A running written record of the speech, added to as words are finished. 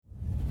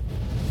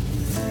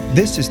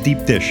This is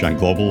Deep Dish on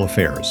Global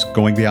Affairs,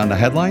 going beyond the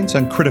headlines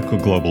on critical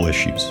global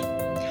issues.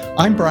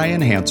 I'm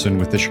Brian Hansen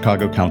with the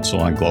Chicago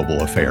Council on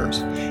Global Affairs,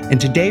 and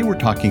today we're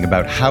talking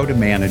about how to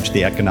manage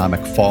the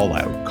economic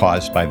fallout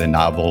caused by the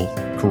novel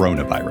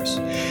coronavirus.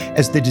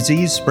 As the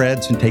disease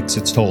spreads and takes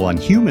its toll on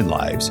human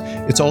lives,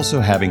 it's also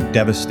having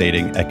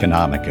devastating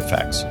economic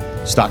effects.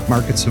 Stock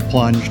markets have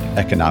plunged,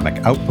 economic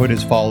output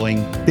is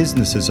falling,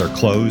 businesses are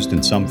closed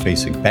and some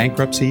facing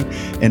bankruptcy,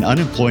 and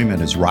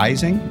unemployment is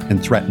rising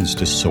and threatens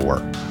to soar.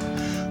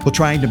 While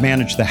trying to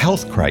manage the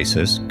health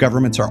crisis,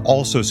 governments are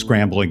also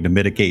scrambling to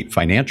mitigate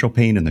financial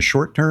pain in the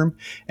short term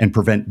and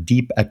prevent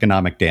deep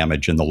economic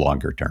damage in the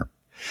longer term.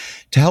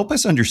 To help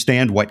us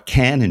understand what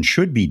can and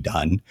should be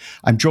done,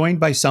 I'm joined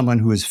by someone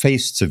who has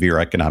faced severe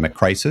economic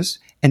crisis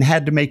and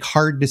had to make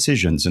hard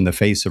decisions in the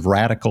face of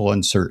radical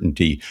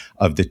uncertainty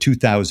of the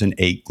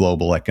 2008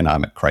 global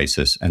economic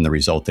crisis and the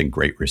resulting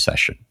Great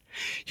Recession.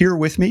 Here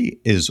with me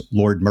is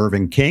Lord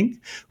Mervyn King,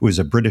 who is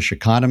a British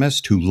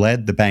economist who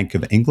led the Bank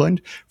of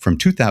England from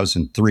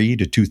 2003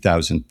 to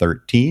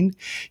 2013.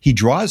 He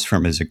draws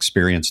from his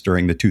experience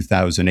during the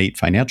 2008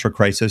 financial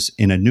crisis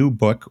in a new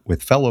book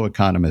with fellow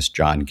economist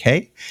John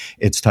Kay.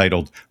 It's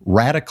titled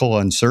Radical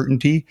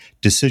Uncertainty,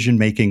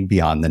 Decision-Making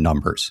Beyond the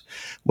Numbers.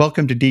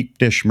 Welcome to Deep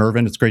Dish,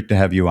 Mervyn. It's great to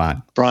have you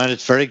on. Brian,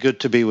 it's very good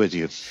to be with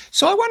you.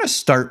 So I want to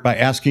start by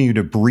asking you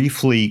to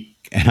briefly,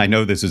 and I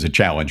know this is a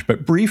challenge,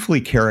 but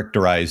briefly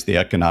characterize the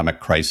economic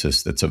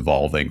crisis that's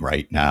evolving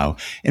right now.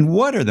 And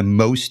what are the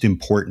most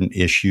important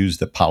issues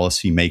that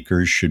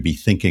policymakers should be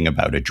thinking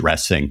about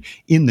addressing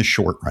in the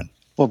short run?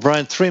 Well,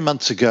 Brian, 3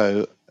 months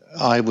ago,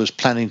 I was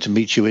planning to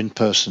meet you in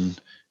person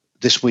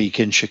this week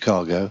in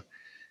Chicago,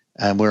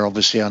 and we're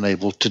obviously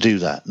unable to do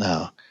that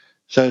now.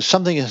 So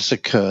something has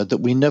occurred that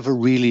we never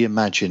really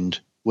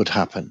imagined would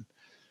happen.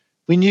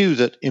 We knew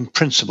that in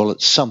principle,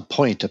 at some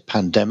point, a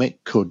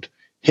pandemic could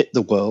hit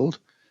the world.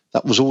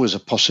 That was always a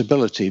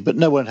possibility, but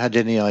no one had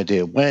any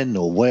idea when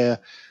or where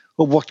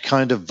or what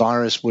kind of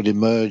virus would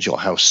emerge or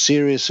how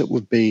serious it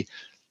would be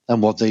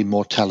and what the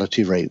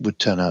mortality rate would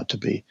turn out to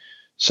be.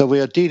 So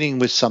we are dealing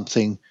with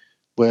something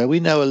where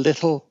we know a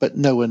little, but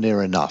nowhere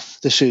near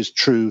enough. This is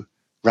true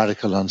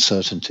radical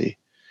uncertainty.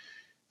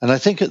 And I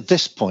think at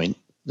this point,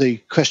 the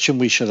question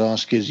we should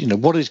ask is,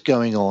 what is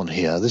going on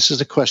here? This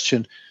is a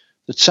question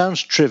that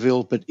sounds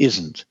trivial, but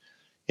isn't,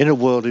 in a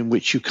world in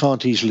which you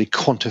can't easily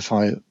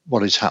quantify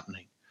what is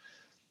happening.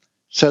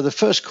 So the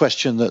first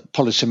question that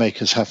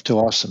policymakers have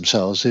to ask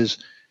themselves is,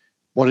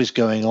 what is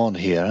going on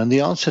here? And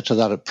the answer to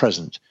that at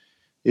present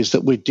is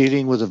that we're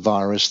dealing with a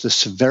virus, the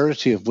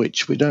severity of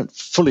which we don't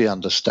fully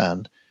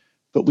understand,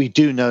 but we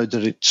do know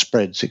that it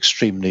spreads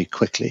extremely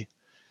quickly.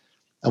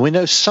 And we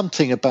know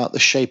something about the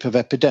shape of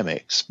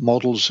epidemics.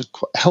 Models are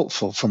quite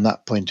helpful from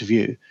that point of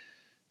view,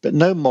 but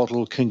no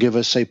model can give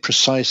us a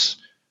precise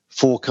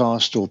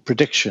forecast or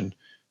prediction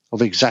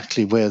of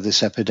exactly where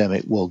this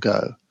epidemic will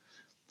go.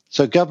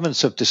 So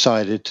governments have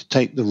decided to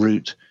take the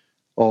route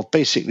of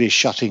basically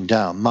shutting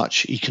down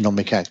much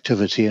economic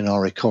activity in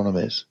our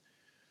economies.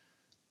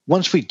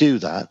 Once we do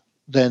that,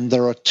 then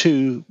there are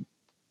two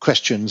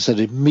questions that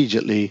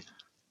immediately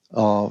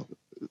are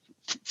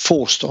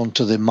forced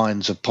onto the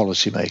minds of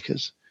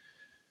policymakers.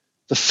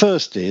 The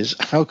first is,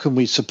 how can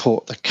we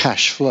support the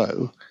cash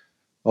flow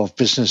of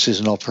businesses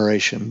and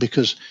operation?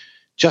 Because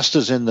just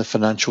as in the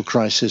financial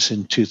crisis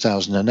in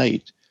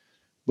 2008,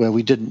 where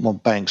we didn't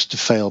want banks to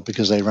fail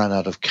because they ran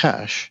out of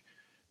cash,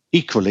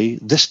 equally,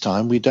 this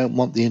time we don't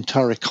want the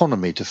entire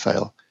economy to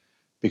fail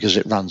because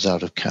it runs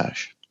out of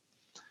cash.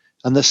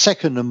 And the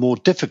second and more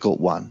difficult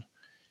one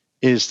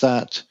is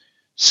that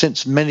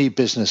since many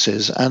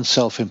businesses and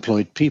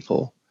self-employed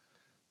people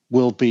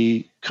will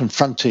be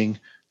confronting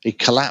a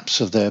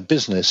collapse of their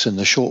business in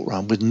the short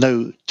run with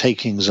no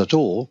takings at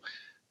all,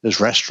 there's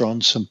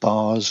restaurants and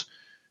bars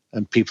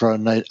and people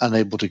are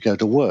unable to go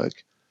to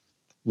work.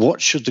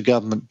 What should the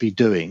government be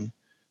doing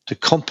to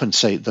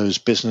compensate those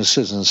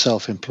businesses and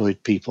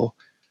self-employed people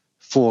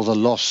for the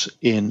loss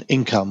in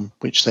income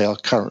which they are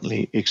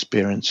currently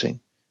experiencing?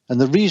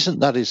 And the reason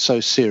that is so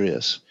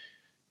serious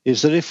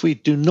is that if we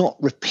do not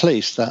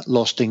replace that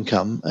lost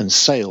income and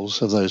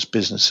sales of those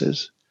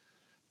businesses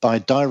by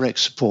direct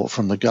support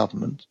from the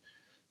government,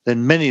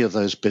 then many of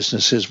those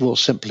businesses will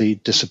simply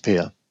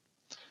disappear.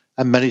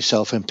 And many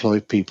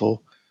self-employed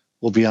people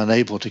will be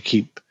unable to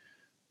keep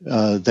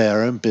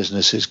their own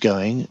businesses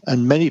going,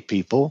 and many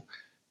people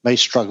may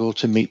struggle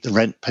to meet the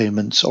rent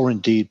payments or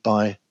indeed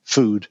buy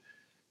food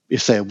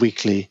if their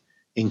weekly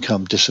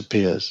income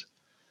disappears.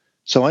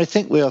 So I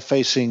think we are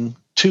facing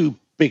two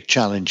big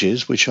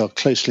challenges which are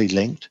closely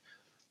linked.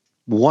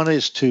 One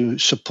is to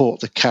support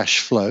the cash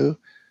flow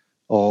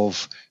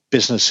of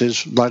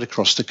businesses right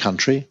across the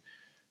country.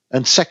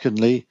 And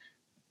secondly,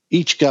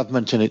 each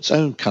government in its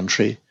own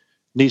country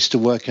needs to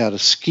work out a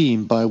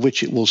scheme by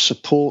which it will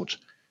support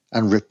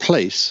and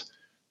replace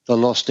the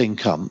lost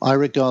income. I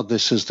regard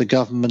this as the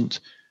government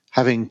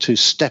having to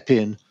step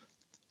in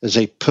as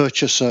a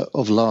purchaser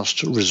of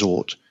last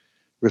resort,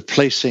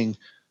 replacing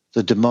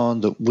the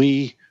demand that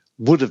we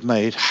would have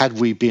made had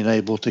we been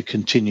able to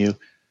continue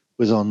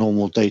with our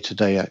normal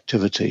day-to-day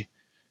activity.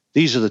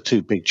 These are the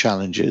two big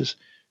challenges,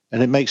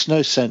 and it makes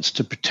no sense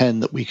to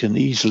pretend that we can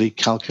easily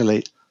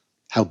calculate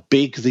how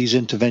big these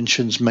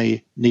interventions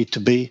may need to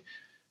be.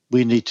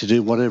 We need to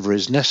do whatever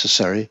is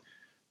necessary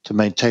to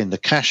maintain the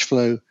cash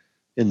flow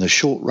in the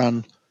short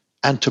run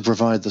and to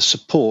provide the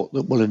support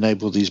that will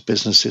enable these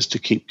businesses to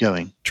keep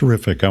going.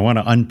 Terrific. I want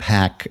to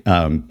unpack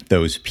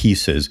those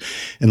pieces.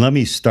 And let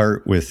me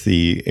start with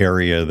the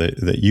area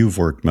that you've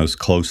worked most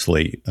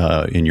closely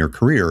in your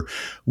career,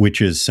 which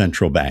is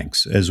central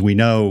banks. As we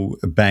know,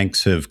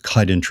 banks have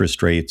cut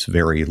interest rates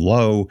very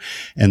low,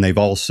 and they've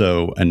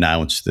also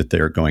announced that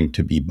they're going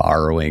to be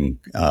borrowing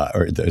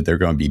or they're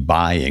going to be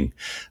buying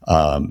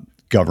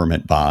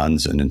government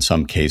bonds and in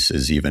some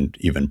cases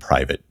even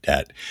private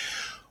debt.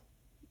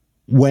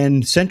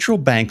 When central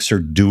banks are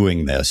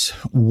doing this,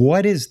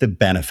 what is the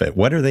benefit?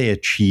 What are they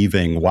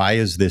achieving? Why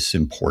is this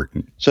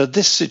important? So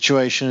this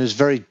situation is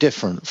very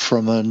different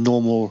from a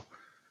normal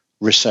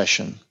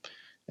recession,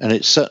 and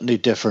it's certainly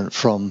different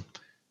from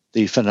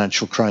the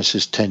financial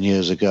crisis 10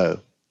 years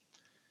ago.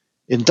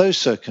 In those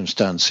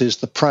circumstances,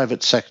 the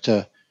private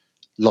sector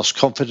lost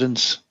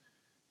confidence,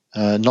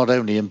 not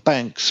only in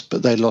banks,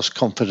 but they lost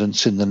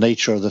confidence in the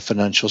nature of the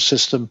financial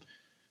system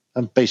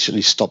and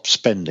basically stopped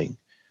spending.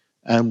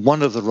 And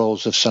one of the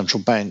roles of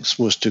central banks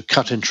was to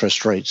cut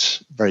interest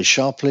rates very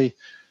sharply,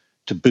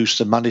 to boost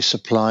the money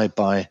supply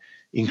by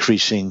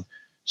increasing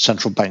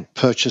central bank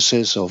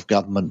purchases of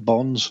government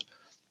bonds,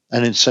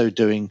 and in so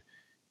doing,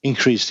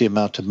 increase the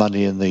amount of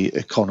money in the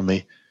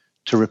economy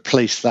to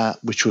replace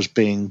that which was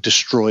being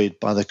destroyed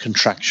by the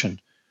contraction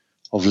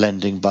of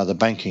lending by the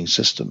banking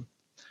system.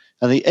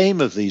 And the aim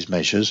of these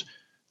measures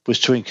was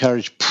to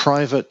encourage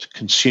private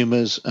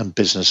consumers and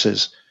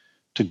businesses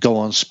to go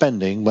on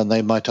spending when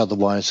they might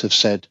otherwise have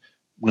said,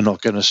 we're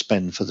not going to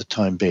spend for the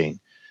time being,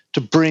 to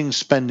bring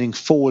spending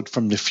forward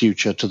from the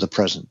future to the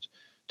present,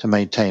 to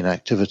maintain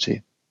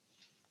activity.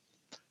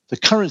 The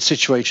current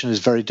situation is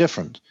very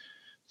different.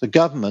 The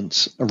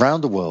governments around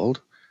the world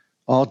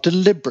are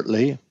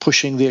deliberately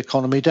pushing the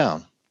economy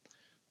down.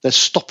 They're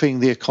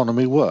stopping the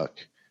economy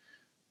work.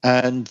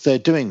 And they're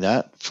doing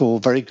that for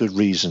very good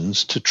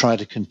reasons to try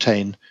to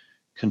contain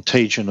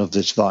contagion of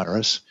this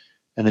virus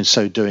and in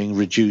so doing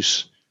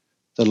reduce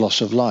the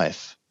loss of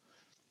life.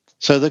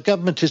 So the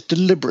government is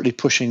deliberately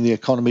pushing the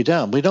economy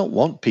down. We don't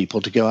want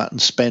people to go out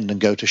and spend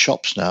and go to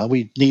shops now.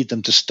 We need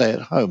them to stay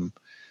at home.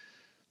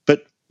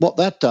 But what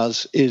that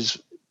does is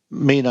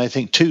mean, I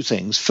think, two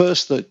things.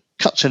 First, that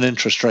cuts in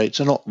interest rates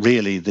are not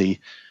really the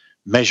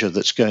measure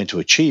that's going to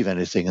achieve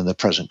anything in the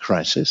present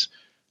crisis.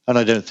 And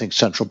I don't think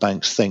central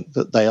banks think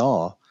that they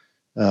are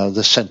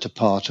the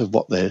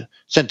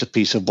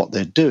centerpiece of what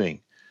they're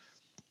doing.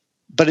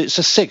 But it's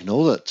a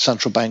signal that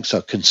central banks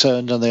are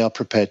concerned and they are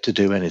prepared to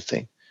do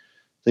anything.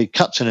 The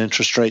cuts in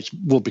interest rates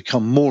will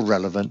become more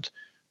relevant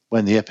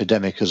when the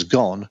epidemic has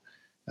gone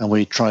and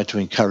we try to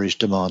encourage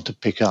demand to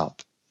pick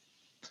up.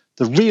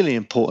 The really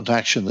important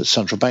action that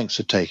central banks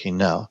are taking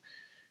now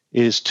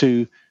is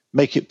to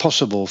make it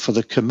possible for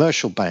the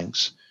commercial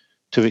banks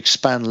to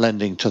expand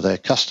lending to their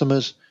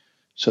customers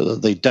so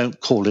that they don't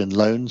call in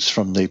loans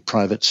from the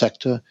private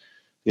sector.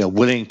 They are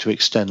willing to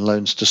extend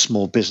loans to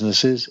small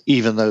businesses,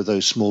 even though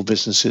those small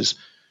businesses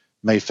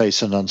may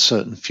face an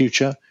uncertain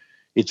future.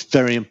 It's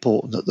very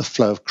important that the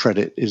flow of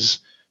credit is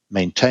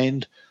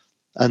maintained,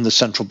 and the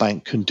central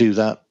bank can do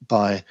that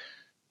by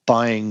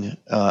buying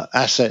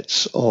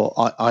assets or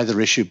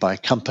either issued by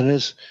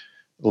companies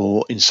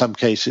or in some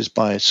cases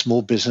by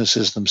small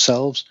businesses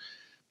themselves.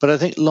 But I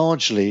think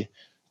largely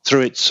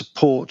through its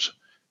support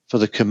for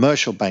the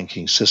commercial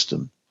banking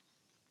system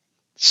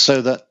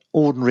so that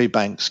ordinary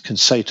banks can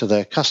say to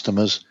their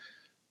customers,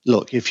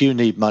 look, if you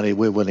need money,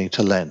 we're willing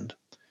to lend.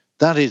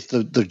 That is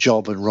the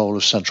job and role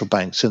of central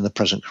banks in the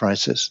present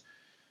crisis.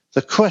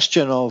 The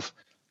question of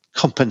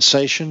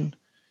compensation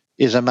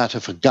is a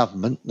matter for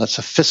government. That's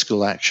a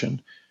fiscal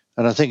action.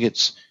 And I think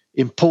it's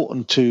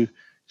important to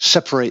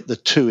separate the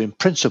two in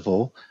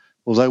principle,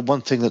 although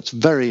one thing that's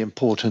very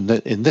important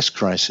in this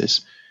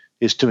crisis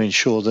is to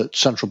ensure that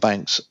central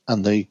banks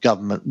and the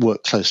government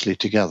work closely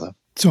together.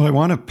 So I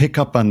want to pick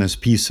up on this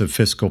piece of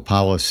fiscal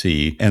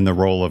policy and the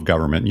role of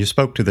government. You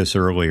spoke to this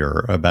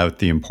earlier about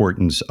the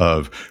importance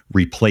of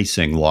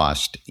replacing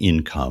lost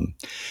income.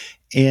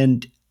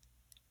 And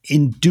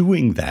in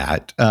doing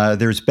that,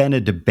 there's been a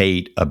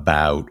debate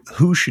about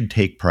who should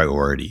take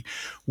priority,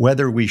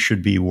 whether we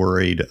should be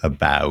worried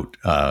about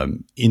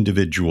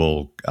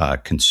individual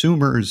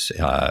consumers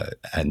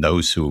and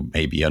those who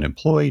may be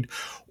unemployed,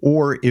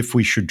 or if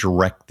we should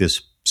direct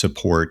this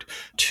support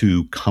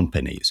to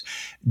companies.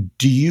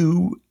 Do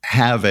you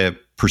have a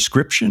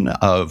prescription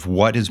of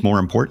what is more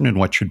important and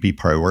what should be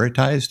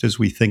prioritized as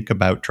we think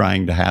about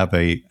trying to have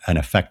an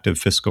effective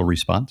fiscal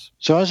response?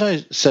 So as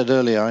I said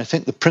earlier, I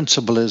think the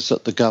principle is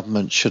that the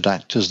government should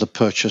act as the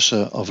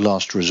purchaser of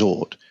last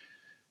resort.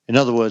 In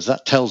other words,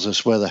 that tells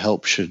us where the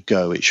help should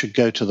go. It should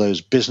go to those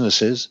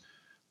businesses,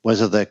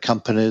 whether they're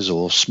companies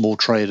or small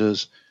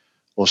traders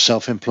or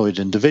self-employed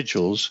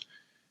individuals,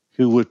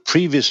 who would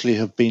previously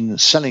have been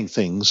selling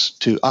things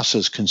to us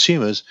as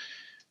consumers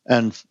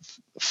and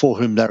for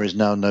whom there is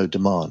now no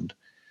demand.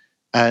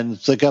 And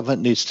the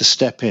government needs to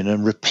step in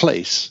and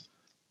replace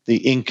the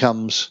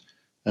incomes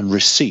and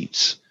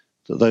receipts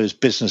that those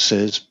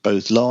businesses,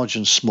 both large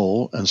and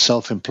small, and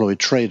self-employed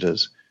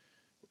traders,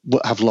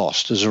 have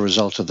lost as a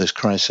result of this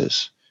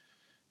crisis.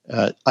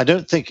 I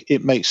don't think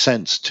it makes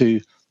sense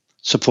to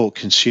support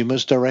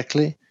consumers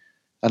directly,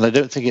 and I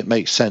don't think it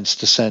makes sense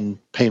to send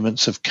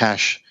payments of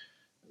cash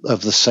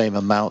of the same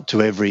amount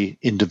to every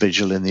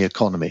individual in the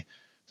economy.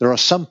 There are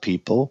some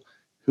people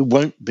who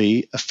won't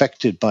be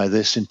affected by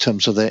this in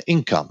terms of their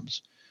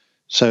incomes.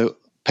 So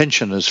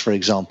pensioners, for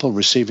example,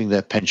 receiving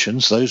their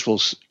pensions, those will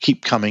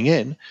keep coming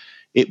in.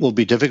 It will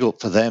be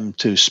difficult for them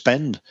to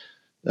spend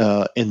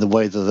in the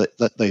way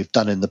that they've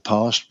done in the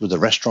past, with the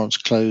restaurants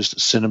closed,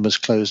 cinemas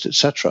closed,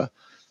 etc.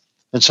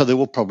 And so they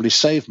will probably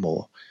save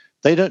more.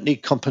 They don't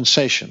need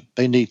compensation.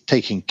 They need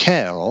taking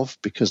care of,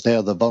 because they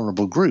are the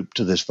vulnerable group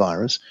to this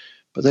virus,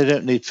 but they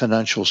don't need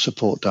financial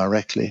support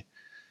directly.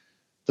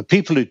 The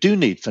people who do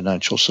need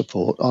financial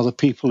support are the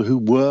people who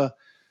were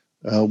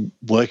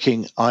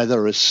working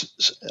either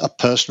as a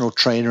personal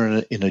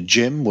trainer in a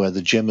gym where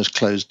the gym has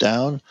closed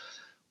down,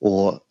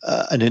 or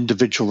an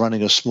individual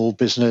running a small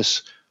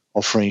business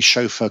offering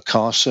chauffeur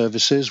car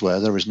services where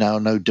there is now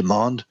no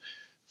demand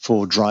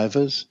for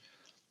drivers,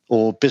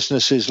 or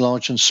businesses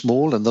large and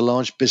small, and the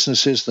large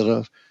businesses that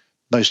have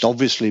most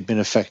obviously been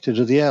affected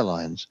are the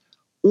airlines.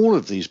 All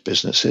of these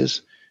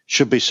businesses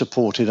should be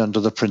supported under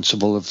the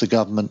principle of the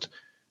government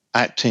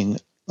acting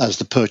as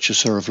the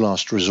purchaser of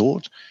last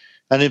resort,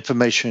 and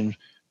information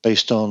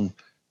based on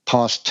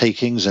past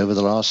takings over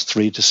the last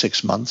 3 to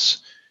 6 months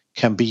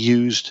can be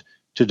used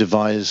to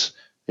devise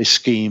a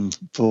scheme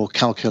for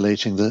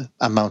calculating the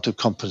amount of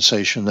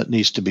compensation that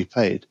needs to be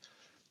paid.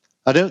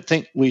 I don't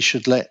think we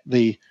should let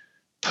the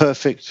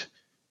perfect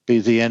be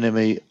the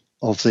enemy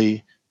of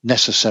the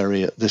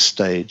necessary at this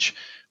stage.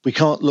 We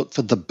can't look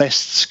for the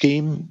best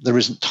scheme. There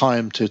isn't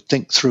time to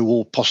think through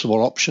all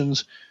possible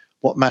options.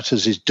 What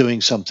matters is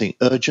doing something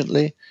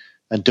urgently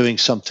and doing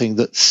something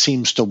that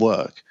seems to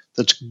work,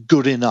 that's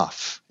good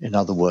enough, in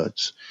other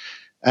words.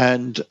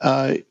 And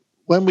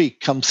when we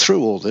come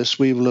through all this,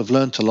 we will have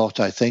learnt a lot,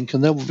 I think,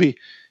 and there will be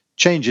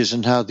changes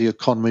in how the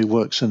economy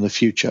works in the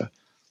future.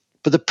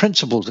 But the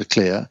principles are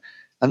clear,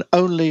 and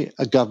only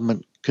a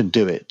government can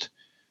do it.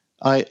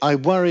 I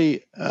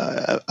worry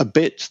a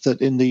bit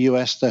that in the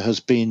US there has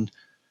been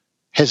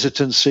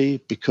hesitancy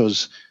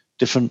because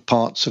different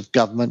parts of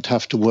government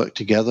have to work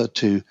together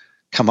to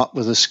come up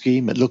with a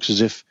scheme. It looks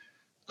as if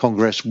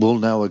Congress will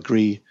now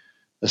agree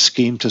a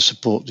scheme to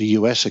support the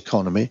US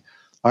economy.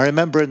 I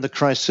remember in the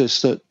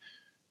crisis that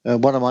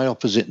one of my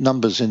opposite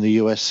numbers in the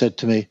US said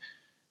to me,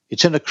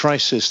 it's in a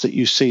crisis that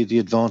you see the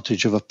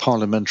advantage of a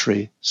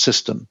parliamentary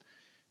system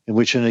in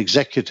which an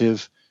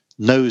executive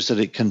knows that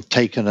it can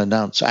take and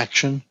announce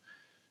action,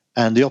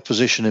 and the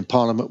opposition in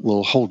Parliament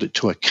will hold it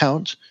to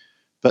account,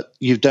 but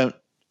you don't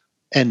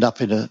end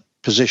up in a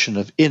position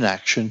of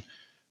inaction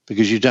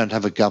because you don't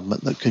have a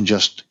government that can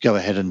just go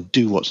ahead and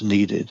do what's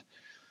needed.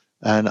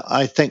 And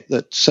I think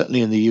that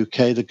certainly in the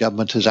UK, the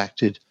government has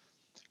acted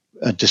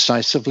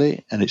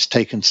decisively and it's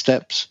taken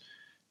steps.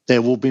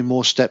 There will be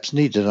more steps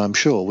needed, I'm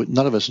sure.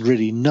 None of us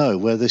really know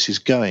where this is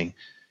going.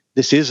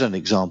 This is an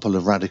example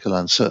of radical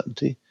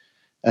uncertainty,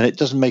 and it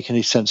doesn't make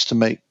any sense to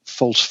make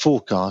false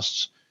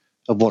forecasts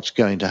of what's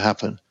going to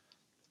happen.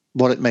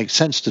 What it makes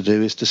sense to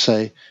do is to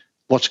say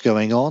what's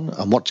going on,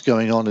 and what's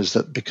going on is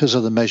that because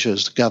of the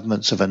measures the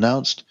governments have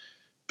announced,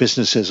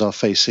 businesses are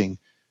facing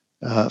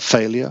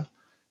failure,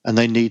 and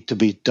they need to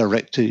be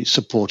directly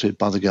supported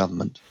by the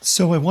government.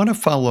 So I want to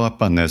follow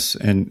up on this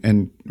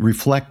and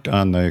reflect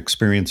on the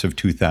experience of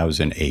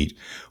 2008.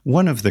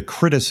 One of the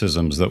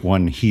criticisms that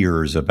one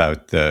hears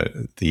about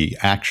the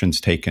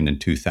actions taken in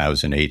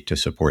 2008 to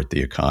support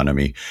the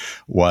economy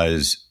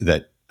was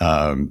that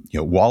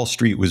Wall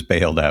Street was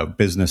bailed out,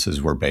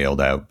 businesses were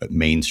bailed out, but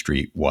Main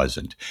Street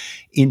wasn't.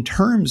 In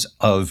terms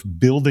of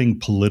building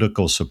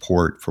political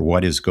support for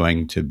what is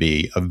going to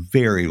be a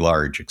very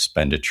large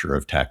expenditure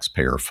of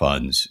taxpayer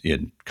funds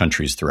in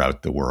countries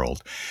throughout the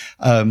world,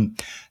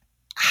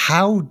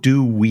 how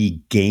do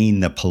we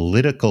gain the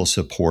political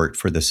support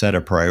for the set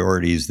of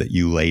priorities that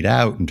you laid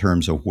out in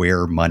terms of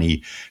where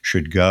money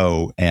should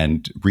go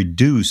and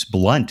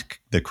blunt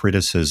the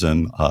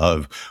criticism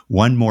of,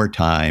 one more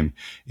time,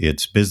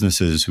 it's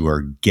businesses who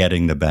are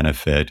getting the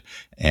benefit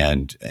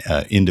and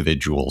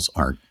individuals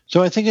aren't?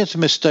 So I think it's a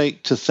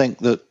mistake to think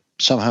that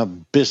somehow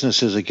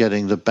businesses are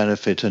getting the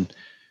benefit and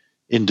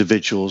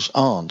individuals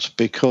aren't,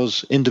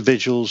 because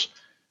individuals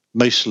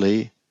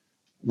mostly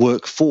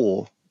work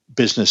for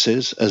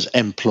businesses as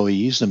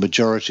employees. The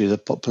majority of the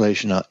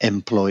population are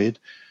employed,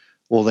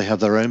 or they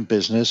have their own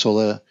business,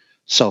 or they're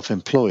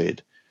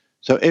self-employed.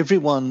 So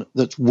everyone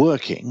that's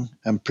working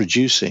and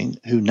producing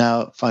who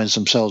now finds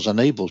themselves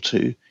unable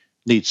to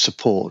needs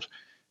support.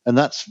 And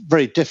that's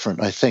very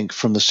different, I think,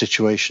 from the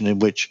situation in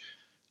which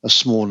a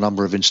small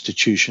number of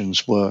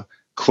institutions were,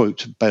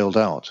 quote, bailed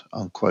out,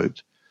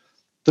 unquote.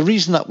 The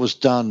reason that was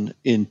done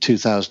in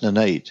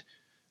 2008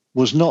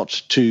 was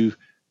not to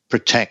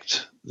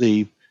protect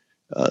the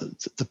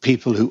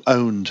people who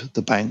owned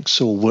the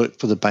banks or worked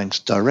for the banks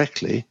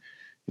directly.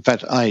 In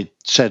fact, I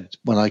said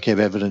when I gave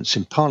evidence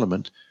in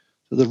Parliament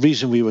that the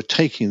reason we were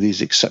taking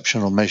these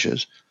exceptional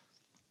measures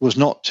was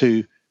not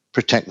to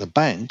protect the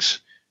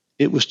banks,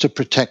 it was to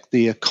protect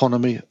the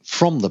economy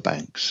from the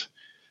banks.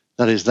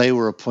 That is, they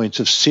were a point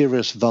of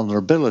serious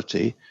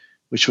vulnerability,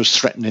 which was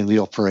threatening the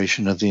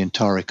operation of the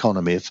entire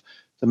economy. If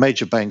the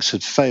major banks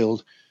had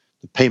failed,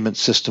 the payment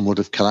system would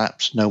have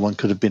collapsed. No one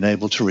could have been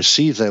able to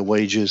receive their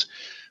wages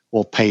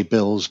or pay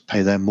bills,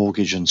 pay their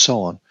mortgage, and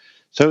so on.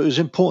 So it was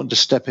important to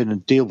step in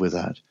and deal with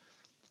that.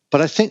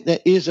 But I think there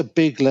is a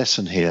big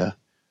lesson here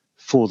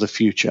for the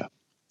future,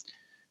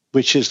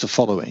 which is the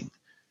following.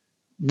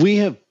 We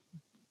have,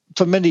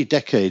 for many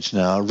decades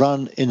now,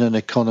 run in an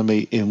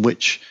economy in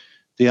which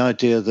the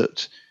idea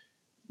that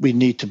we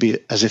need to be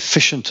as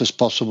efficient as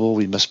possible,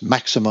 we must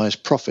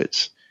maximize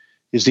profits,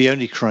 is the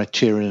only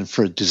criterion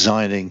for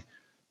designing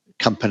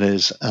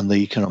companies and the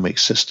economic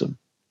system.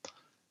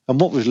 And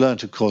what we've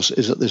learned, of course,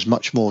 is that there's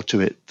much more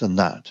to it than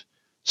that.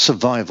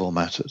 Survival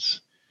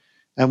matters.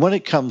 And when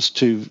it comes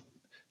to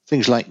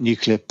things like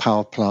nuclear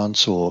power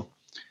plants or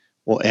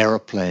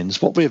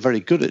aeroplanes, what we're very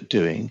good at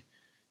doing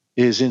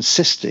is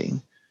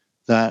insisting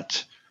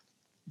that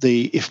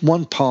if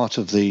one part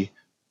of the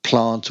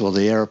plant or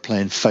the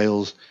aeroplane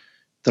fails,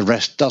 the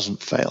rest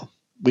doesn't fail.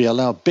 We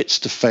allow bits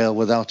to fail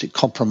without it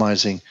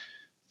compromising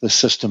the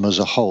system as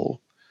a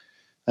whole.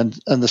 And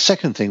the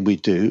second thing we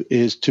do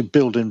is to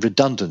build in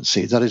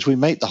redundancy. That is, we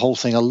make the whole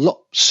thing a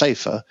lot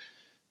safer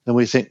than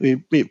we think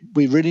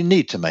we really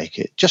need to make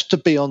it, just to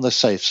be on the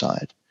safe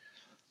side.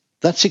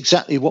 That's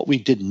exactly what we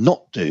did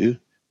not do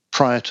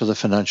prior to the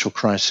financial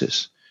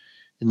crisis.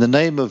 In the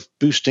name of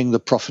boosting the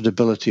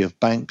profitability of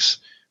banks,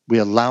 we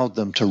allowed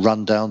them to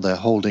run down their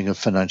holding of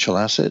financial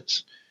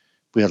assets.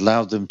 We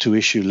allowed them to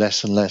issue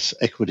less and less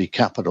equity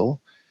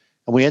capital.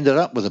 And we ended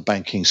up with a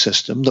banking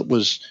system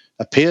that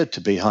appeared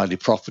to be highly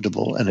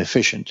profitable and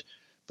efficient,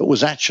 but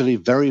was actually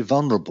very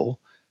vulnerable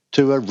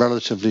to a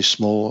relatively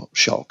small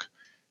shock.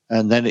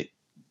 And then it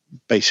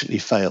basically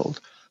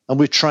failed. And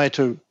we tried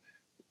to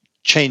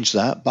change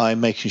that by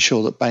making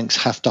sure that banks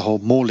have to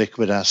hold more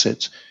liquid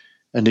assets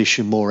and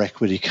issue more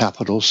equity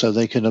capital so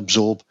they can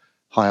absorb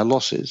higher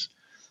losses.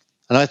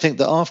 And I think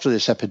that after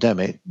this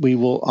epidemic, we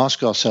will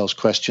ask ourselves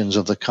questions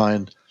of the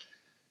kind,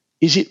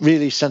 is it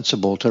really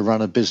sensible to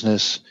run a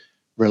business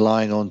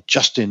relying on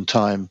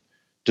just-in-time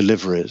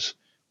deliveries,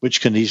 which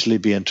can easily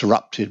be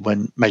interrupted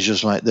when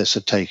measures like this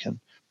are taken?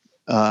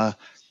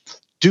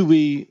 Do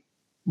we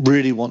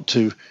really want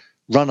to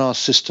run our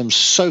systems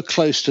so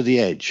close to the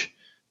edge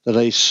that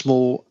a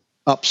small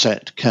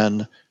upset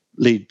can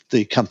lead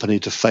the company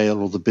to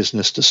fail or the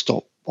business to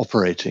stop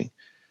operating?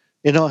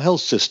 In our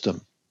health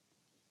system,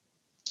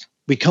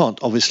 we can't,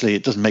 obviously,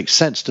 it doesn't make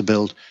sense to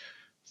build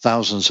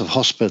thousands of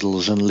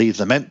hospitals and leave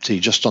them empty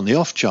just on the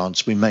off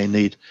chance we may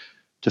need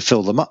to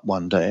fill them up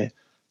one day.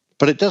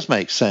 But it does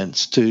make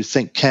sense to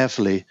think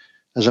carefully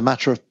as a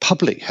matter of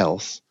public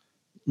health,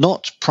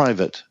 not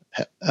private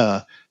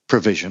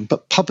provision,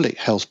 but public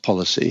health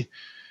policy,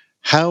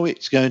 how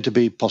it's going to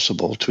be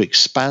possible to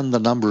expand the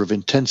number of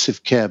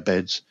intensive care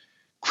beds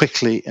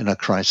quickly in a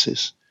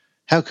crisis.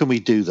 How can we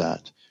do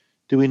that?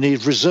 Do we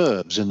need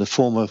reserves in the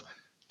form of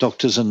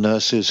doctors and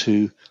nurses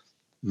who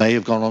may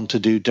have gone on to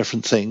do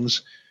different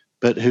things,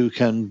 but who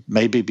can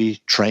maybe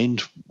be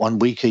trained 1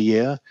 week a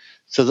year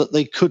so that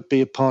they could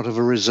be a part of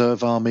a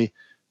reserve army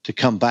to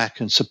come back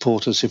and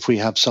support us if we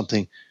have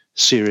something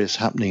serious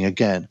happening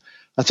again?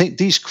 I think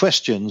these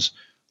questions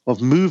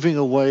of moving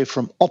away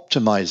from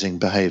optimizing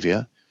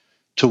behavior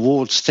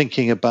towards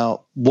thinking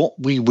about what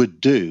we would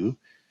do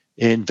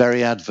in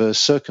very adverse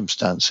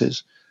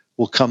circumstances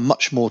will come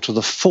much more to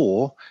the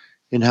fore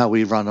in how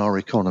we run our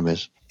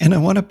economies. And I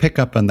want to pick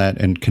up on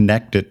that and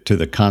connect it to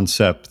the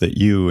concept that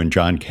you and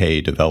John Kay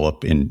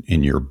develop in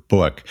your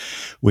book,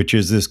 which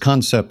is this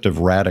concept of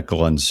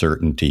radical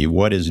uncertainty.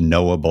 What is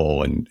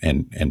knowable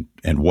and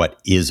what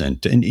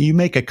isn't? And you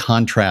make a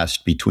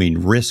contrast between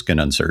risk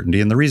and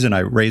uncertainty. And the reason I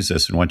raise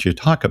this and want you to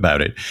talk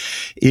about it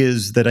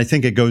is that I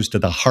think it goes to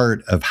the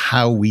heart of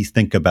how we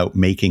think about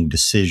making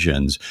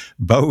decisions,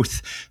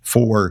 both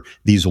for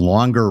these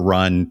longer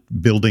run,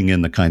 building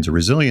in the kinds of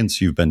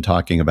resilience you've been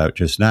talking about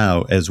just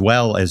now, as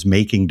well as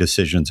making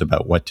decisions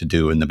about what to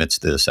do in the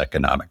midst of this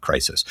economic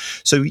crisis.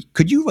 So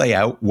could you lay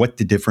out what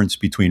the difference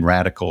between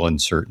radical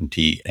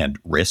uncertainty and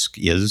risk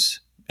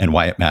is and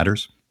why it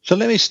matters? So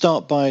let me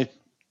start by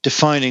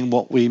defining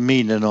what we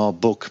mean in our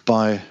book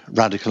by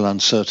radical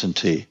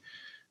uncertainty.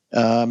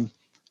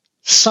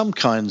 Some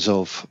kinds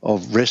of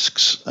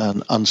risks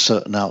and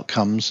uncertain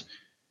outcomes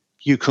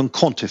you can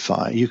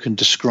quantify, you can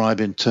describe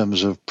in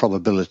terms of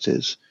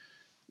probabilities.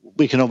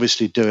 We can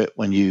obviously do it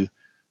when you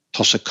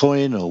toss a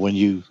coin or when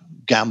you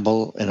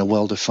gamble in a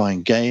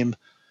well-defined game,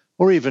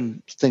 or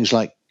even things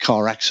like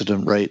car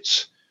accident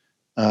rates.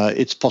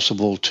 It's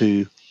possible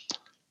to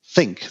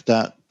think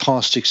that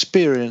past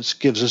experience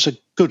gives us a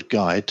good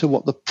guide to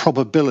what the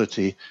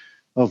probability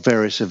of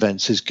various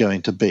events is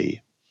going to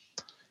be.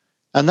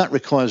 And that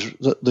requires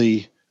that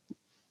the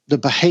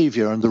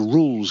behavior and the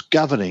rules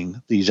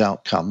governing these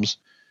outcomes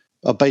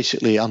are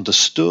basically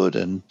understood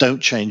and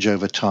don't change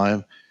over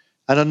time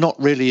and are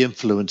not really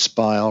influenced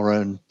by our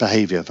own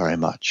behavior very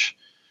much.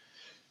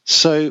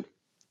 So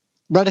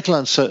radical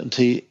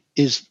uncertainty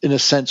is, in a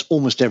sense,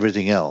 almost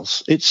everything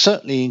else. It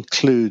certainly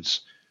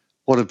includes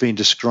what have been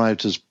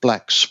described as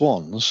black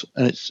swans,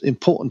 and it's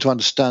important to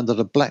understand that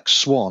a black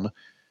swan,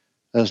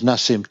 as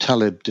Nassim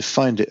Taleb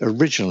defined it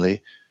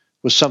originally,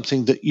 was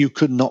something that you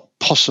could not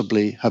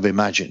possibly have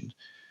imagined.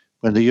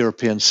 When the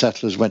European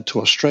settlers went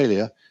to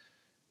Australia,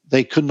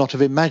 they could not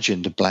have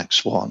imagined a black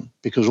swan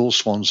because all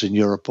swans in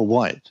Europe are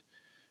white.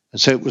 And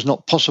so it was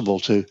not possible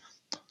to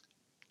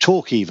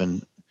talk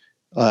even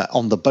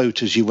on the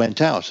boat as you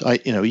went out.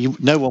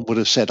 No one would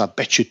have said, "I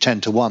bet you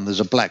 10 to 1 there's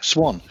a black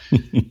swan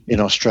in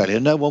Australia."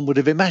 No one would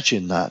have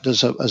imagined that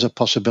as a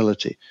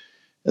possibility.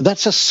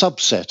 That's a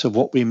subset of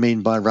what we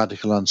mean by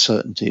radical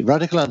uncertainty.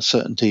 Radical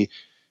uncertainty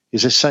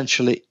is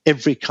essentially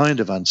every kind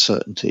of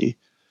uncertainty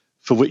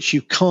for which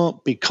you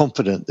can't be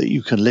confident that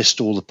you can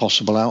list all the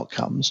possible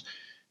outcomes,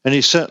 and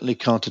you certainly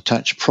can't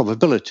attach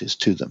probabilities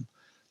to them.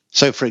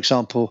 So, for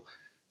example,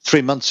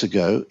 3 months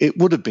ago, it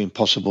would have been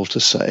possible to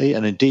say,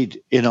 and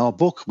indeed in our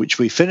book, which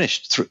we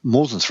finished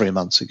more than 3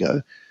 months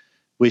ago,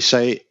 we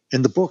say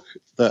in the book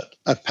that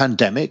a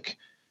pandemic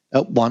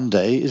one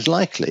day is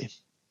likely.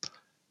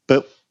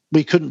 But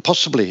we couldn't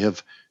possibly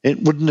have,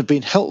 it wouldn't have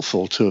been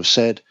helpful to have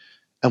said,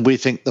 and we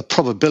think the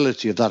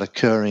probability of that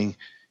occurring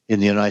in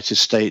the United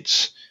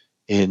States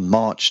in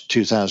March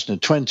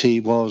 2020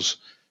 was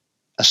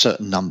a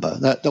certain number.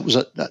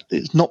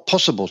 It's not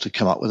possible to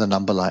come up with a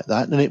number like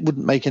that, and it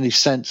wouldn't make any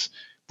sense,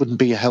 wouldn't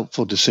be a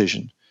helpful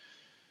decision.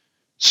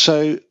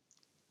 So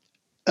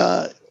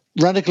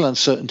radical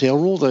uncertainty are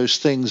all those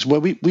things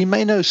where we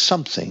may know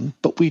something,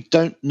 but we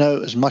don't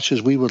know as much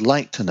as we would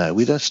like to know.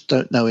 We just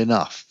don't know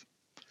enough.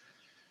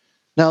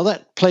 Now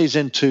that plays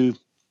into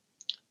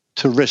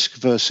risk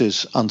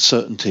versus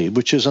uncertainty,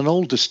 which is an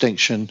old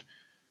distinction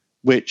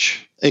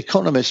which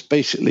economists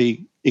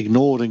basically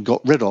ignored and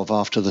got rid of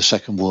after the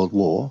Second World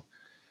War.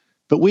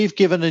 But we've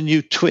given a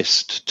new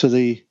twist to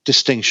the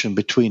distinction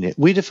between it.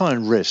 We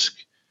define risk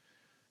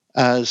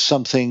as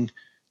something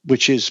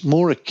which is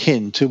more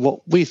akin to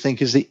what we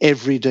think is the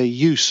everyday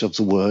use of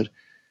the word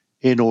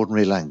in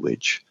ordinary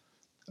language.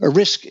 A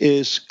risk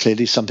is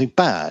clearly something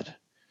bad.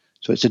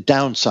 So it's a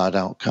downside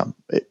outcome.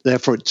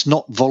 Therefore, it's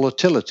not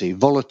volatility.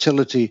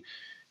 Volatility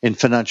in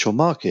financial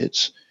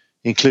markets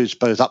includes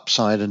both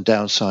upside and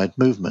downside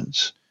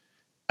movements.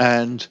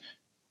 And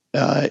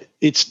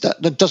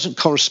that doesn't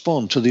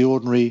correspond to the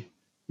ordinary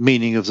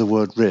meaning of the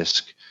word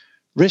risk.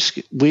 Risk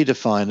we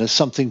define as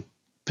something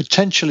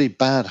potentially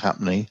bad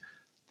happening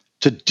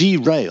to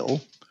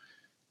derail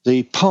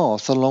the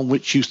path along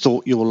which you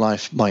thought your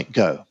life might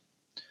go.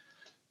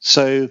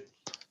 So,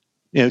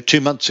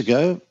 2 months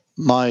ago,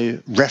 my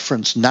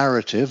reference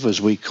narrative, as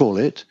we call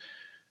it,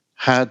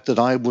 had that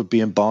I would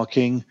be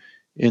embarking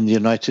in the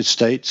United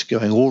States,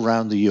 going all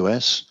around the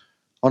US,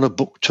 on a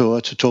book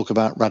tour to talk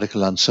about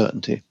radical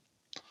uncertainty.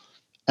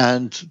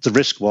 And the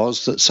risk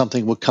was that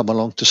something would come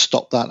along to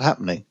stop that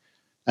happening.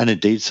 And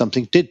indeed,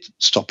 something did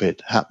stop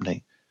it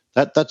happening.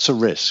 That's a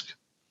risk.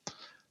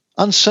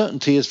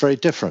 Uncertainty is very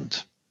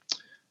different.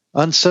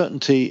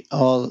 Uncertainty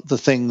are the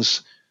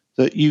things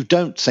that you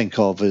don't think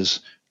of as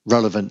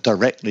relevant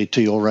directly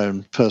to your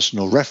own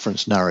personal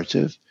reference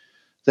narrative.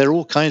 There are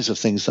all kinds of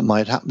things that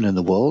might happen in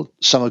the world.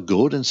 Some are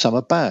good and some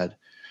are bad.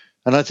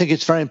 And I think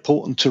it's very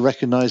important to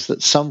recognize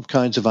that some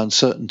kinds of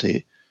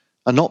uncertainty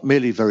are not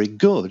merely very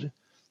good,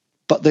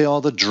 but they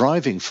are the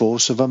driving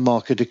force of a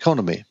market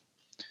economy.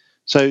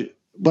 So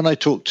when I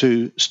talk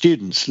to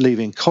students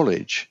leaving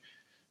college,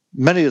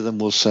 many of them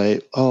will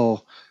say,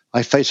 "Oh,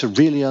 I face a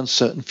really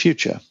uncertain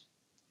future."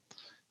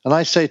 And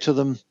I say to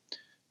them,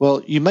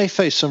 well, you may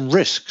face some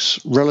risks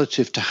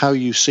relative to how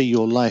you see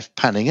your life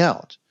panning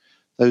out.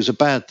 Those are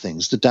bad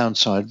things, the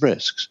downside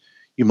risks.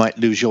 You might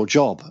lose your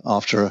job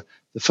after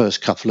the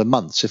first couple of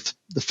months if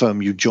the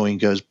firm you join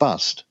goes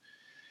bust.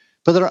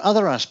 But there are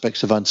other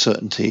aspects of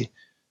uncertainty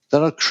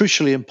that are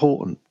crucially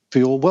important for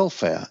your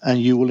welfare, and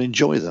you will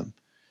enjoy them.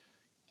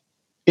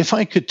 If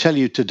I could tell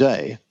you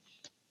today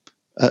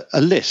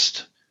a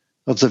list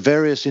of the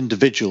various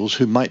individuals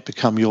who might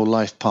become your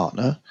life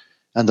partner,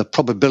 and the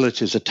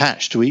probabilities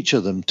attached to each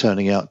of them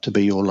turning out to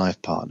be your life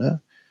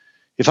partner,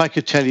 if I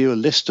could tell you a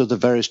list of the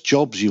various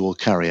jobs you will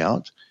carry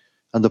out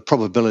and the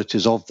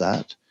probabilities of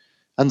that,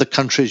 and the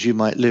countries you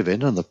might live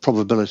in and the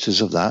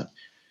probabilities of that,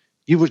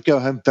 you would go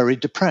home very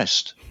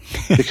depressed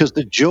because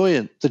the joy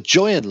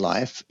in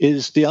life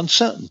is the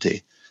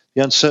uncertainty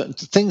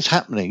things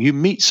happening. You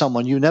meet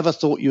someone you never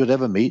thought you would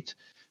ever meet.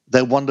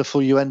 They're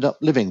wonderful. You end up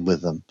living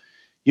with them.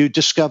 You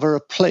discover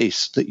a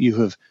place that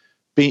you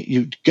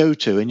go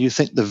to and you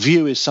think the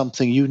view is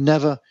something you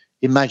never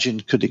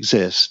imagined could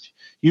exist.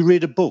 You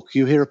read a book,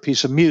 you hear a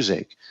piece of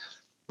music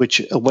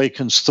which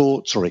awakens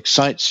thoughts or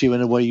excites you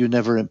in a way you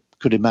never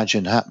could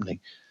imagine happening.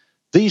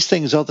 These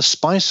things are the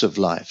spice of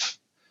life.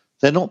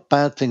 They're not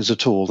bad things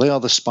at all. They are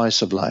the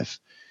spice of life.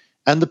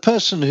 And the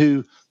person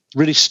who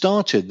really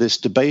started this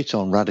debate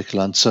on radical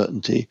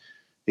uncertainty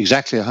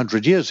exactly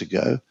 100 years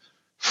ago,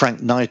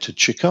 Frank Knight at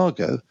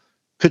Chicago,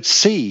 could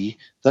see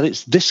that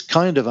it's this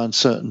kind of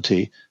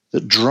uncertainty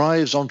that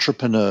drives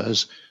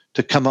entrepreneurs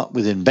to come up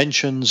with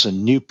inventions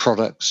and new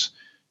products,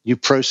 new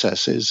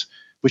processes,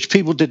 which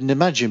people didn't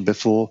imagine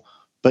before,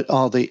 but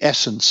are the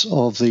essence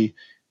of the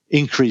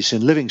increase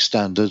in living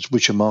standards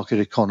which a market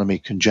economy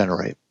can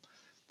generate.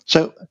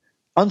 So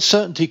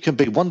uncertainty can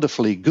be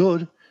wonderfully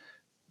good.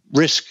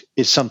 Risk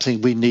is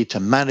something we need to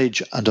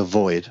manage and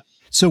avoid.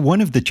 So,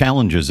 one of the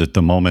challenges at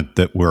the moment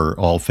that we're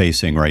all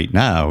facing right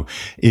now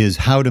is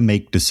how to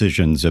make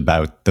decisions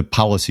about the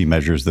policy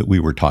measures that we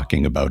were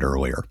talking about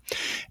earlier.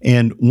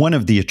 And one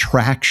of the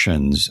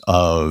attractions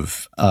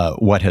of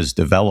what has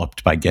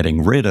developed by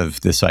getting rid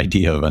of this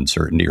idea of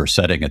uncertainty or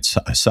setting it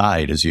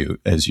aside, as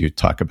you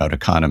talk about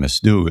economists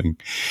doing,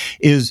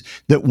 is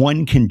that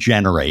one can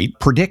generate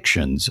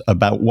predictions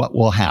about what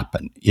will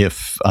happen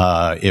if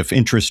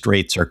interest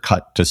rates are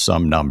cut to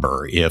some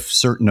number, if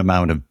certain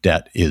amount of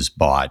debt is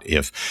bought,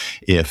 if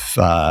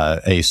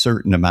a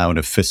certain amount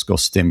of fiscal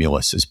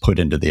stimulus is put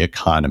into the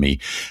economy.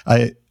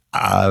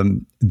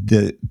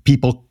 The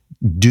people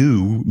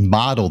do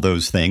model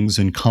those things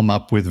and come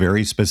up with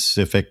very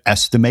specific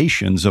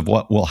estimations of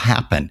what will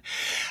happen.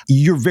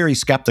 You're very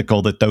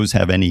skeptical that those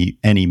have any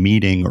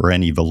meaning or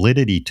any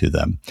validity to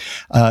them.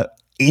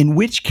 In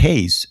which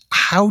case,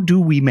 how do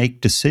we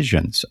make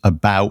decisions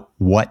about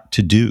what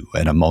to do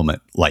at a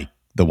moment like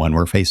the one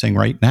we're facing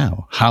right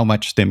now? How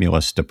much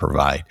stimulus to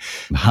provide,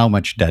 how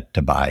much debt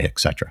to buy, et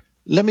cetera?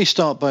 Let me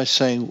start by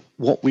saying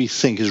what we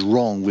think is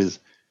wrong with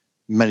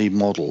many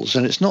models.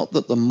 And it's not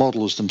that the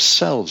models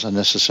themselves are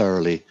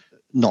necessarily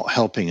not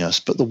helping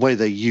us, but the way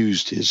they're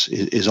used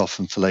is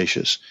often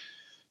fallacious.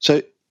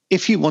 So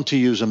if you want to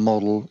use a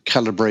model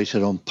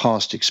calibrated on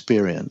past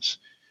experience,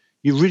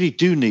 you really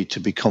do need to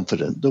be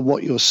confident that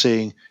what you're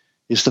seeing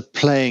is the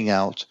playing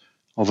out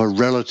of a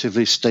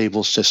relatively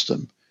stable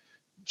system.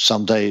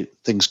 Some day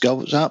things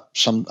go up,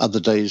 some other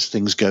days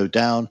things go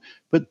down,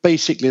 but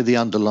basically the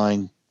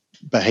underlying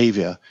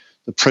behavior,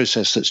 the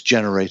process that's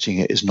generating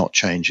it, is not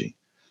changing.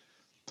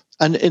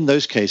 And in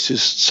those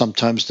cases,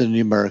 sometimes the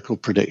numerical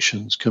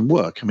predictions can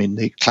work. I mean,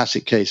 the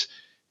classic case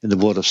in the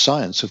world of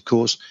science, of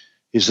course,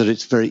 is that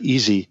it's very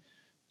easy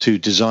to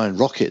design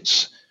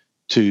rockets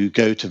to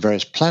go to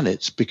various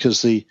planets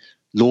because the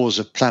laws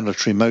of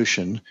planetary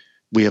motion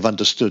we have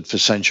understood for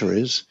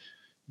centuries.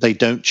 They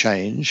don't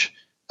change,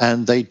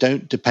 and they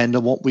don't depend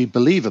on what we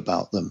believe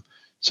about them.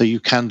 So you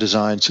can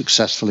design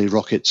successfully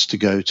rockets to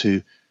go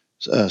to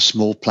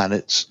small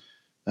planets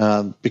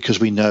because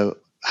we know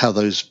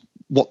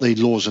what the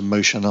laws of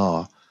motion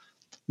are.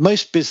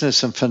 Most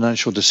business and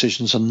financial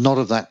decisions are not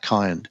of that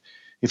kind.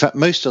 In fact,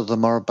 most of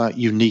them are about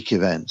unique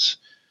events.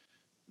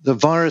 The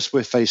virus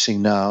we're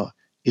facing now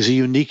is a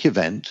unique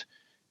event.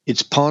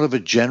 It's part of a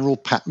general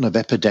pattern of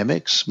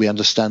epidemics. We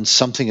understand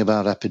something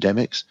about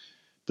epidemics,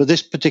 but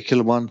this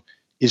particular one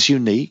is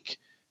unique.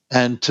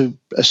 And to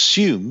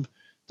assume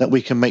that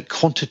we can make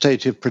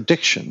quantitative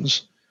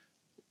predictions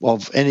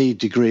of any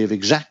degree of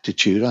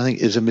exactitude, I think,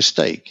 is a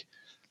mistake.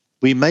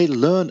 We may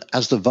learn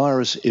as the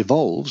virus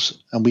evolves,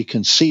 and we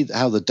can see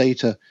how the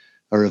data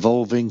are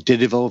evolving,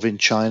 did evolve in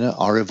China,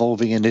 are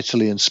evolving in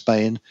Italy and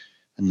Spain,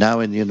 and now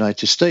in the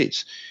United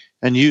States,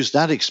 and use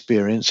that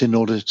experience in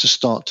order to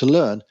start to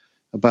learn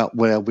about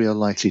where we are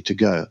likely to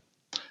go.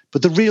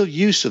 But the real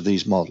use of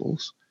these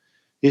models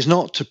is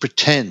not to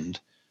pretend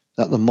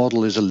that the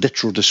model is a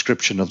literal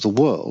description of the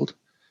world,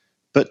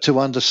 but to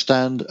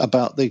understand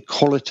about the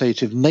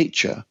qualitative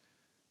nature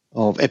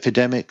of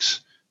epidemics,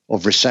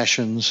 of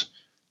recessions,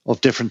 of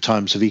different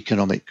types of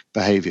economic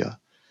behavior.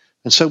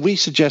 And so we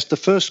suggest the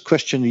first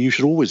question you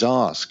should always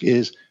ask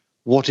is,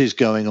 what is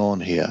going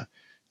on here?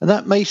 And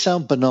that may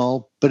sound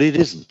banal, but it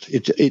isn't.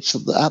 It's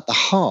at the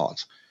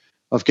heart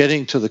of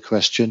getting to the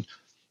question,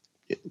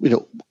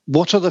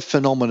 what are the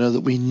phenomena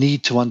that we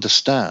need to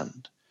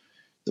understand?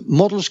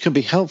 Models can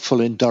be helpful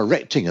in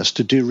directing us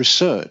to do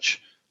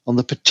research on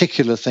the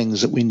particular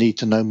things that we need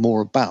to know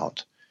more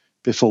about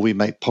before we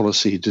make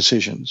policy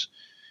decisions.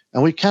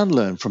 And we can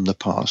learn from the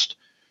past.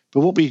 But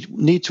what we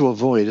need to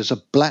avoid is a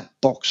black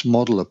box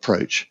model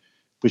approach,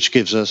 which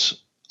gives us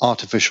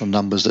artificial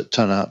numbers that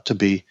turn out to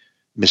be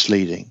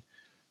misleading.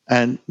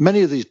 And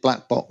many of these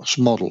black box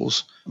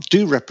models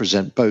do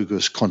represent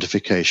bogus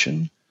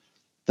quantification.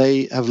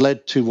 They have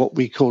led to what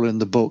we call in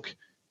the book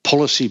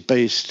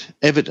policy-based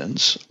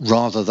evidence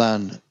rather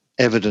than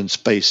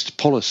evidence-based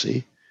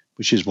policy,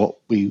 which is what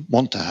we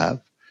want to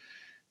have.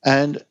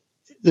 And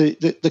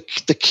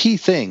the key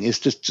thing is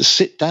to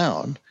sit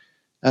down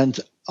and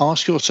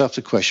ask yourself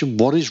the question,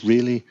 what is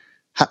really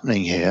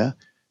happening here?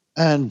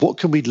 And what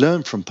can we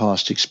learn from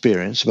past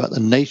experience about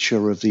the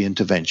nature of the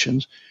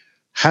interventions?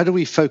 How do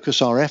we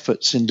focus our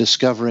efforts in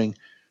discovering,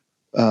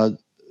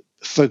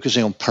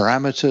 focusing on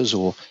parameters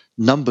or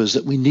numbers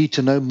that we need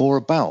to know more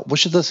about?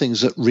 Which are the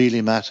things that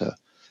really matter?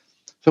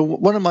 So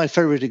one of my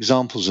favorite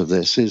examples of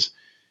this is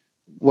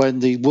when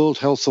the World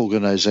Health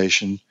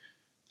Organization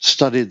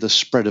studied the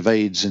spread of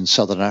AIDS in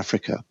Southern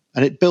Africa,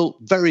 and it built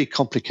very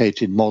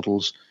complicated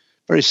models,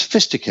 very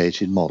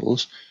sophisticated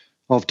models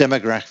of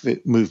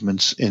demographic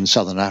movements in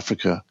Southern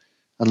Africa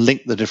and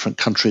linked the different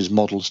countries'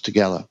 models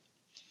together.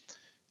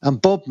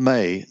 And Bob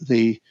May,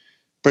 the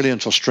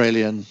brilliant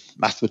Australian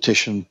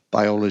mathematician,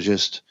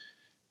 biologist,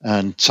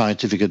 and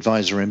scientific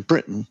advisor in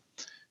Britain,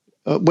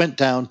 went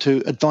down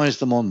to advise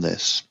them on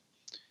this.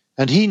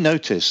 And he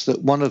noticed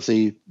that one of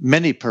the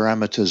many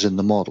parameters in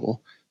the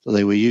model that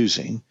they were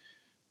using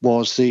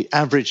was the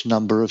average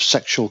number of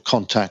sexual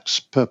contacts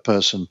per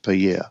person per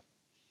year.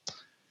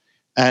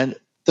 And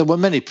there were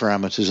many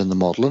parameters in the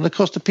model. And of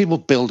course, the people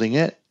building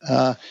it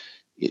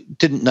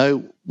didn't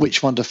know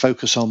which one to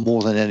focus on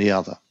more than any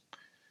other.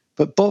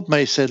 But Bob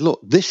May said, look,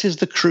 this is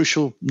the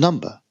crucial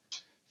number.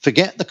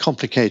 Forget the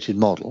complicated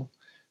model.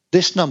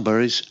 This number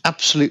is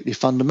absolutely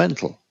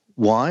fundamental.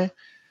 Why?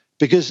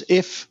 Because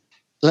if,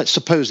 let's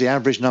suppose the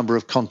average number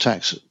of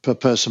contacts per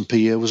person per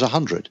year was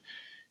 100,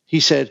 he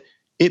said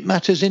it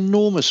matters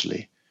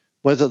enormously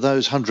whether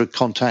those 100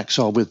 contacts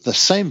are with the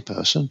same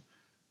person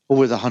or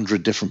with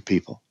 100 different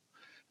people.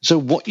 So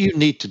what you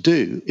need to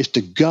do is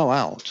to go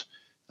out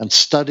and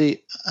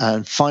study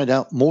and find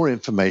out more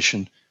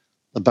information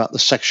about the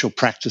sexual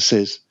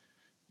practices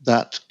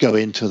that go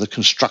into the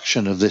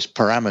construction of this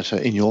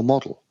parameter in your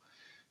model.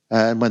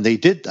 And when they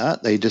did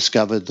that, they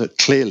discovered that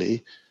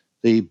clearly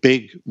the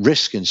big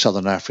risk in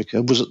Southern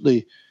Africa was that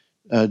the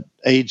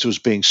AIDS was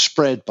being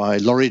spread by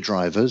lorry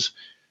drivers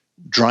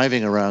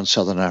driving around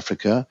Southern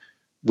Africa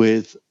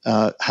with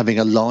having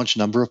a large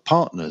number of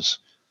partners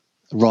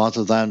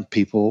rather than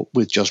people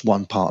with just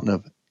one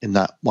partner in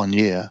that 1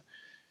 year.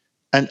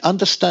 And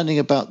understanding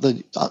about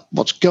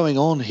what's going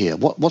on here,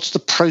 what's the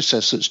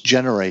process that's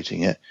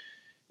generating it,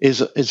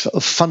 is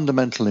of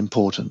fundamental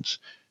importance.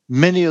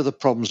 Many of the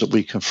problems that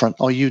we confront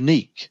are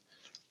unique,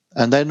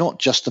 and they're not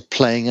just the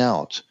playing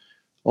out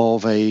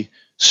of a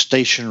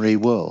stationary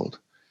world.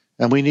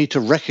 And we need to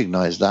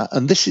recognize that.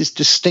 And this is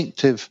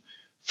distinctive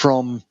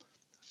from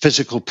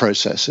physical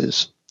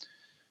processes.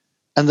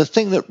 And the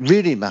thing that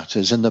really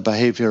matters in the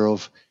behavior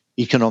of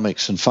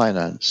economics and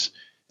finance,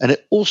 and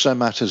it also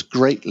matters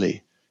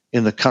greatly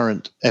in the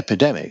current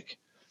epidemic,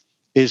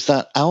 is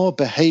that our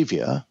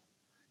behavior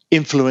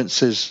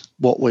influences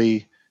what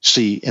we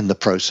see in the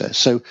process.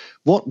 So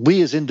what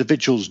we as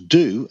individuals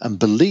do and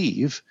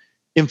believe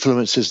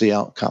influences the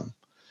outcome.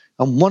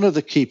 And one of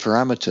the key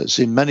parameters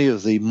in many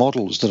of the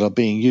models that are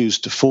being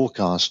used to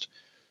forecast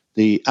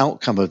the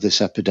outcome of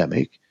this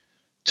epidemic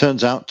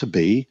turns out to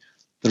be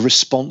the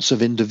response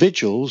of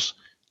individuals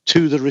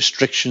to the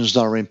restrictions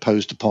that are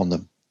imposed upon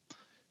them.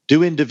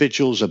 Do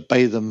individuals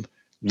obey them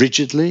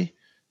rigidly?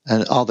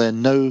 And are there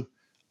no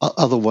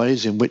other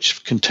ways in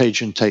which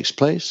contagion takes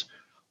place?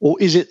 Or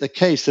is it the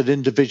case that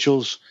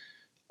individuals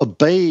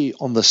obey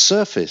on the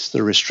surface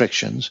the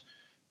restrictions,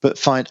 but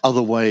find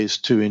other ways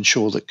to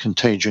ensure that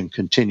contagion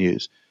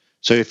continues?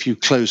 So if you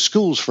close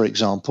schools, for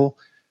example,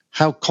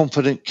 how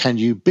confident can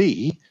you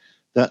be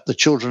that the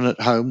children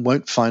at home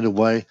won't find a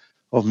way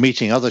of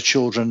meeting other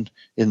children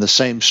in the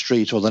same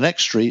street or the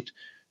next street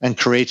and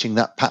creating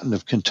that pattern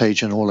of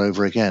contagion all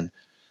over again?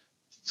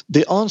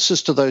 The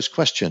answers to those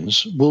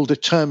questions will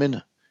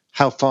determine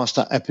how fast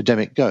that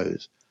epidemic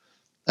goes.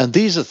 And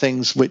these are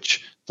things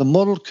which the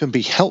model can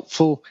be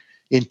helpful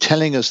in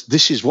telling us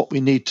this is what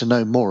we need to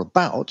know more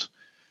about.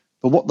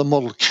 But what the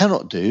model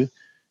cannot do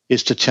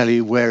is to tell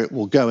you where it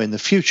will go in the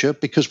future,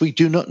 because we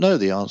do not know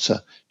the answer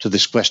to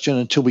this question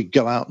until we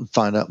go out and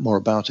find out more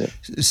about it.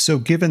 So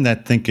given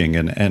that thinking,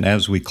 and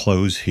as we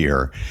close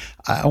here,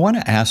 I want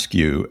to ask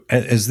you,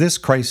 as this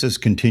crisis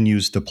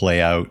continues to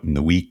play out in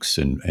the weeks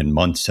and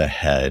months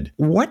ahead,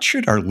 what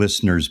should our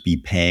listeners be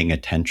paying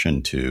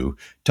attention to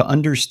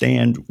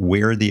understand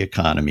where the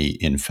economy,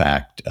 in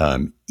fact,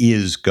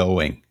 is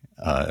going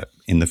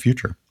in the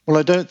future? Well,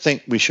 I don't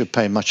think we should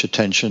pay much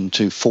attention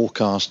to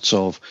forecasts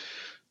of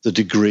the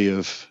degree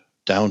of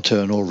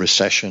downturn or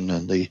recession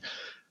and the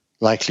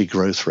likely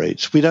growth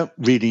rates. We don't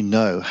really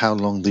know how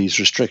long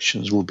these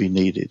restrictions will be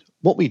needed.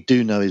 What we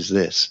do know is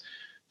this: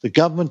 the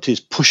government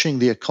is pushing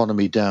the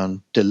economy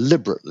down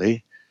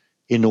deliberately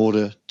in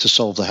order to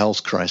solve the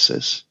health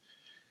crisis.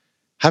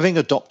 Having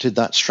adopted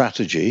that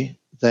strategy,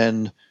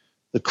 then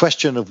the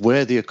question of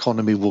where the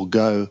economy will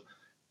go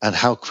and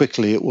how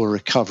quickly it will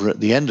recover at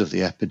the end of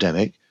the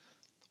epidemic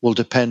will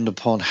depend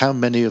upon how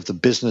many of the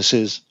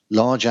businesses,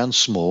 large and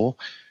small,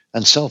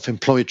 and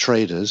self-employed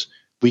traders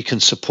we can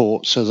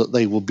support so that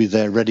they will be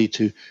there ready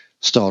to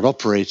start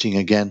operating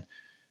again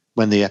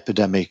when the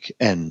epidemic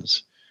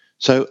ends.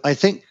 So I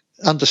think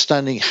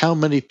understanding how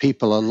many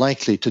people are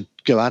likely to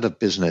go out of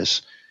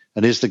business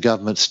and is the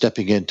government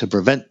stepping in to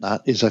prevent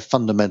that is a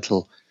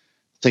fundamental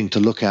thing to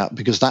look at,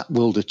 because that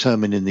will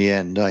determine in the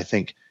end, I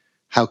think,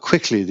 how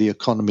quickly the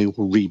economy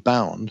will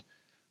rebound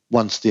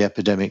once the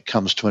epidemic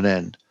comes to an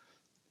end.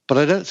 But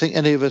I don't think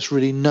any of us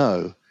really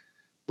know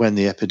when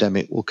the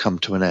epidemic will come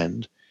to an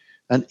end.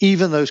 And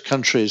even those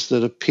countries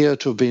that appear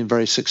to have been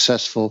very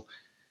successful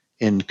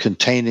in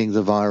containing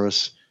the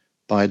virus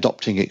by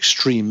adopting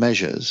extreme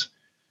measures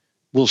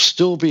will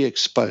still be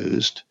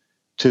exposed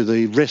to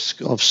the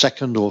risk of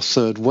second or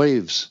third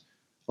waves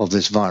of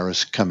this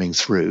virus coming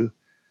through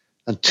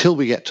until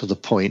we get to the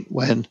point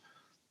when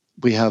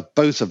we have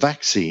both a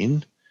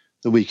vaccine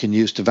that we can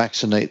use to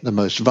vaccinate the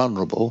most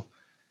vulnerable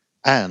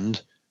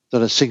and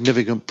that a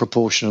significant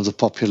proportion of the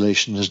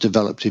population has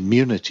developed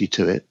immunity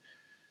to it.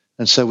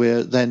 And so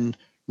we're then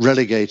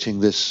relegating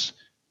this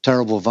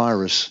terrible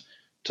virus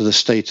to the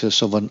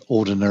status of an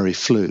ordinary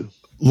flu.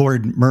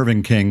 Lord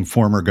Mervyn King,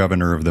 former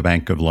governor of the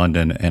Bank of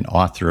London and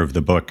author of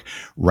the book,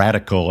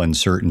 Radical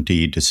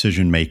Uncertainty,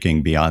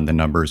 Decision-Making Beyond the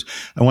Numbers.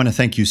 I want to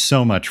thank you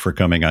so much for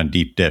coming on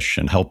Deep Dish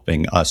and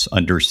helping us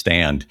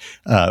understand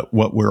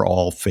what we're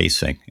all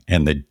facing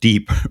and the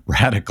deep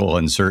radical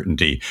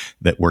uncertainty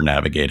that we're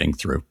navigating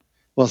through.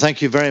 Well,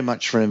 thank you very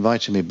much for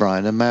inviting me,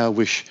 Brian. And may I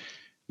wish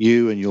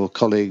you and your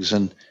colleagues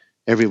and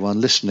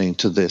everyone listening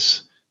to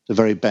this the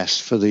very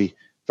best for the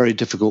very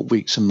difficult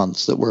weeks and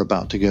months that we're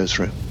about to go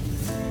through.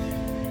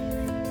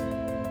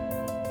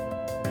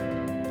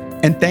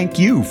 And thank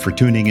you for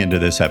tuning into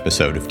this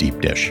episode of Deep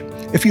Dish.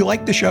 If you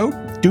like the show,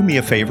 do me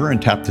a favor and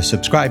tap the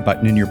subscribe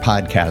button in your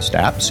podcast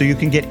app so you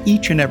can get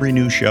each and every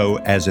new show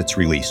as it's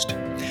released.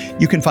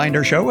 You can find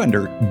our show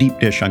under Deep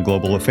Dish on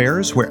Global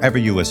Affairs wherever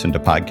you listen to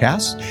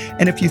podcasts.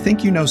 And if you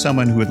think you know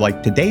someone who would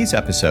like today's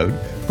episode,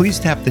 please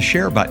tap the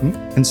share button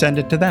and send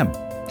it to them.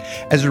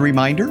 As a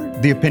reminder,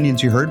 the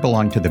opinions you heard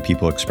belong to the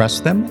people who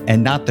expressed them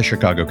and not the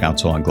Chicago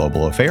Council on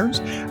Global Affairs.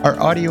 Our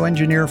audio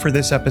engineer for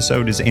this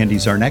episode is Andy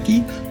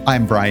Zarnecki.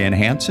 I'm Brian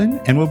Hanson,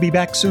 and we'll be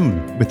back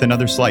soon with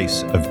another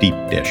slice of Deep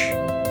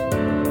Dish.